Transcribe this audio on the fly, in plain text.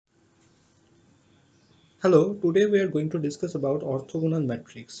Hello, today we are going to discuss about orthogonal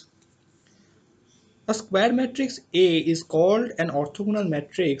matrix. A square matrix A is called an orthogonal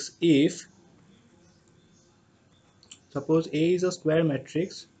matrix if, suppose A is a square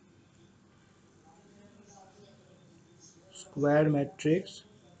matrix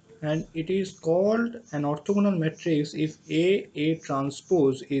and it is called an orthogonal matrix if A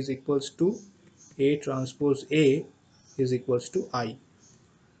transpose is equals to A transpose A is equals to I.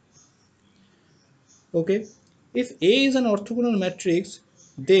 Okay, if A is an orthogonal matrix,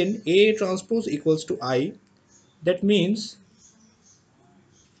 then A transpose equals to I. That means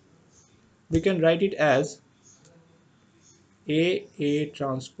we can write it as A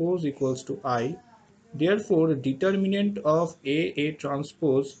transpose equals to I. Therefore, the determinant of A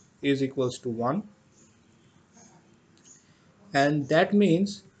transpose is equals to 1, and that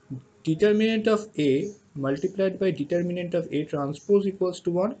means determinant of A multiplied by determinant of A transpose equals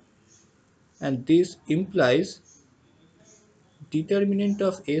to 1, and this implies determinant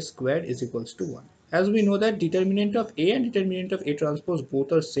of A squared is equals to 1. As we know that determinant of A and determinant of A transpose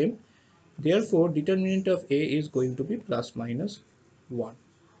both are same, therefore determinant of A is going to be plus minus 1.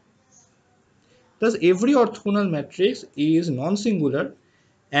 Thus, every orthogonal matrix is non-singular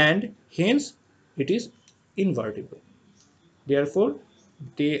and hence it is invertible. Therefore,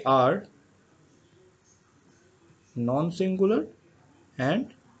 they are non-singular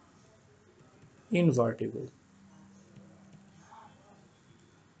and invertible.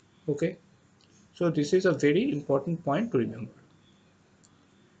 Okay, so this is a very important point to remember.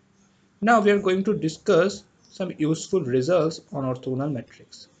 Now we are going to discuss some useful results on orthogonal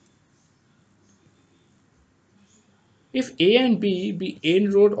matrix. If A and B be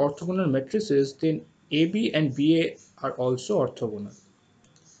n-row orthogonal matrices, then AB and BA are also orthogonal.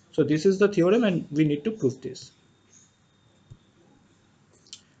 So this is the theorem and we need to prove this.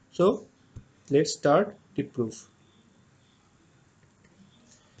 So let's start the proof.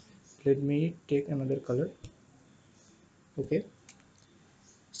 Let me take another color. Okay,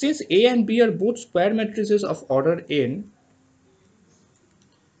 since A and B are both square matrices of order n,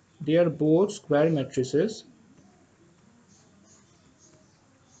 they are both square matrices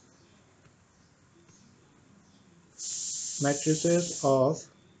of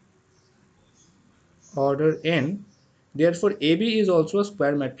order n. Therefore, AB is also a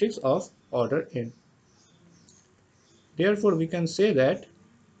square matrix of order n. Therefore, we can say that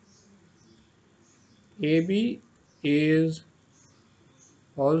AB is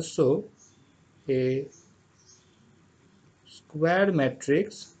also a square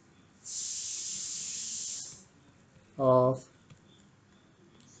matrix of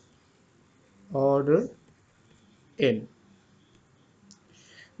order n.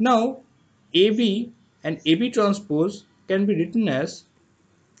 Now, AB and AB transpose can be written as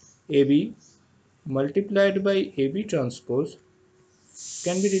AB multiplied by AB transpose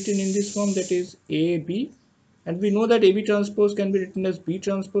can be written in this form, that is AB, and we know that AB transpose can be written as B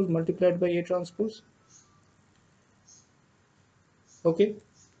transpose multiplied by A transpose. Okay,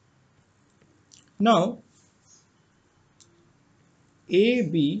 now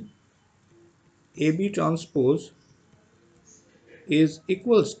AB transpose is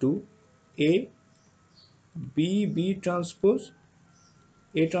equals to A B transpose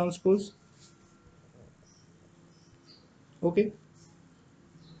A transpose. Okay,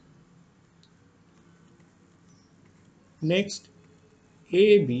 next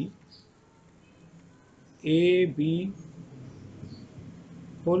AB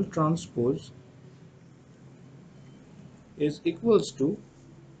whole transpose is equals to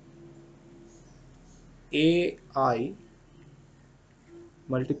AI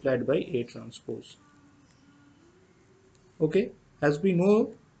multiplied by A transpose. Okay, as we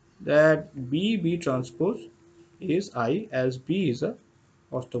know that B transpose is I, as B is a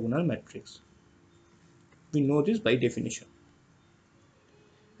orthogonal matrix. We know this by definition.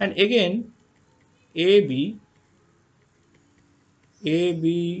 And again, AB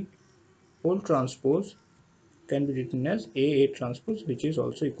whole transpose can be written as A transpose, which is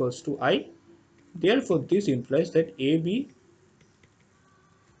also equals to I. Therefore, this implies that AB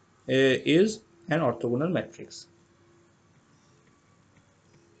is an orthogonal matrix.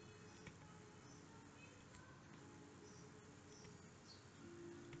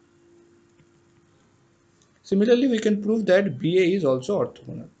 Similarly, we can prove that BA is also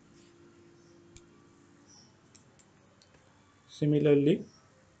orthogonal. Similarly,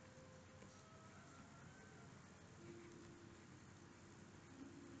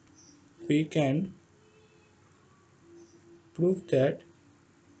 we can prove that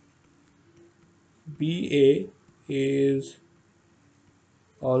BA is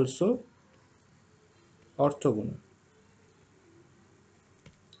also orthogonal.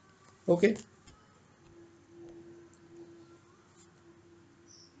 Okay.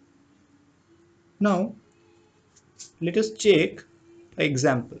 Now let us check an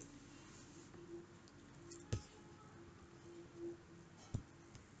example.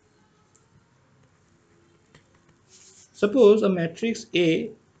 Suppose a matrix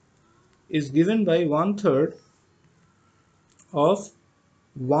A is given by 1/3 of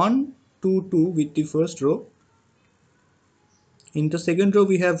 1, 2, 2 with the first row. In the second row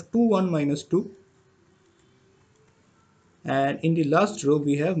we have 2, 1, minus 2, and in the last row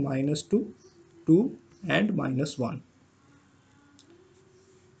we have minus 2, 2 and minus 1.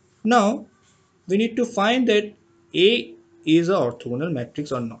 Now we need to find that A is a orthogonal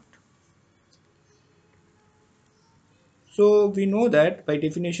matrix or not. So we know that by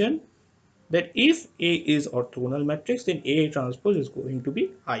definition that if A is orthogonal matrix, then A transpose is going to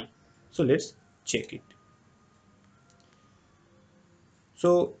be I. So let's check it.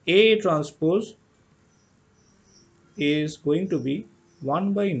 So A transpose is going to be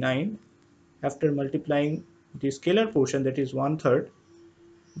 1 by 9 after multiplying the scalar portion, that is 1/3.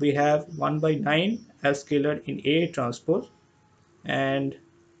 We have 1 by 9 as scalar in A transpose, and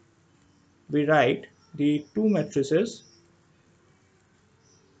we write the two matrices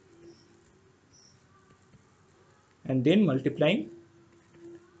and then multiplying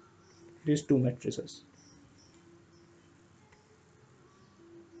these two matrices.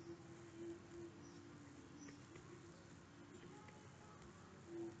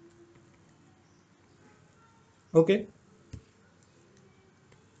 Okay.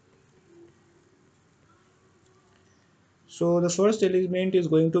 So the first element is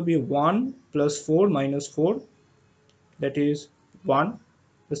going to be 1 plus 4 minus 4, that is 1.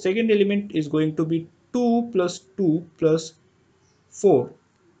 The second element is going to be 2 plus 2 plus 4.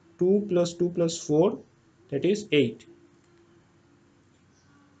 2 plus 2 plus 4, that is 8.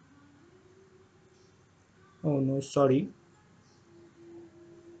 Oh no, sorry.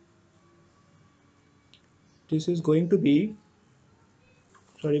 This is going to be,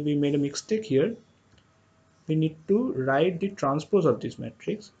 sorry, we made a mistake here. We need to write the transpose of this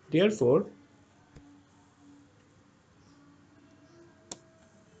matrix. Therefore,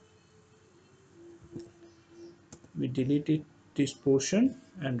 we delete this portion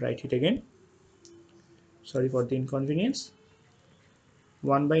and write it again. Sorry for the inconvenience.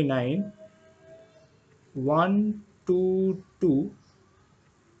 1 by 9, 1, 2, 2,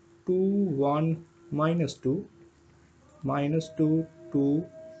 2, 1, minus 2, minus 2, 2,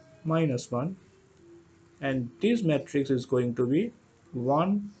 minus 1, and this matrix is going to be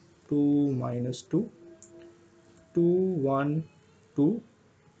 1, 2, minus 2, 2, 1, 2,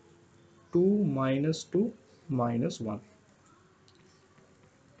 2, minus 2, minus 1.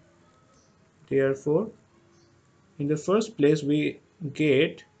 Therefore, in the first place we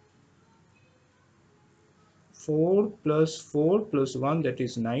get 4 plus 4 plus 1, that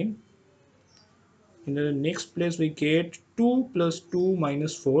is 9. In the next place we get 2 plus 2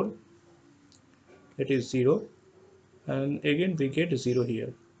 minus 4, that is 0, and again we get 0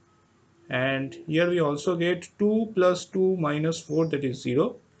 here, and here we also get 2 plus 2 minus 4, that is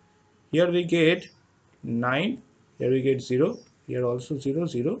 0. Here we get 9, here we get 0, here also 0,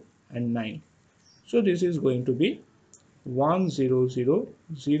 0 and 9. So this is going to be 1, 0, 0,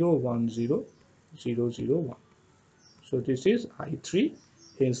 0, 1, 0, 0, 0, 1. So this is I3,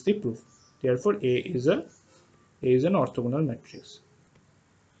 hence the proof. Therefore A is an orthogonal matrix.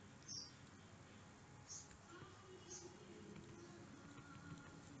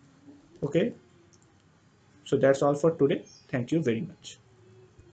 Okay, so that's all for today. Thank you very much.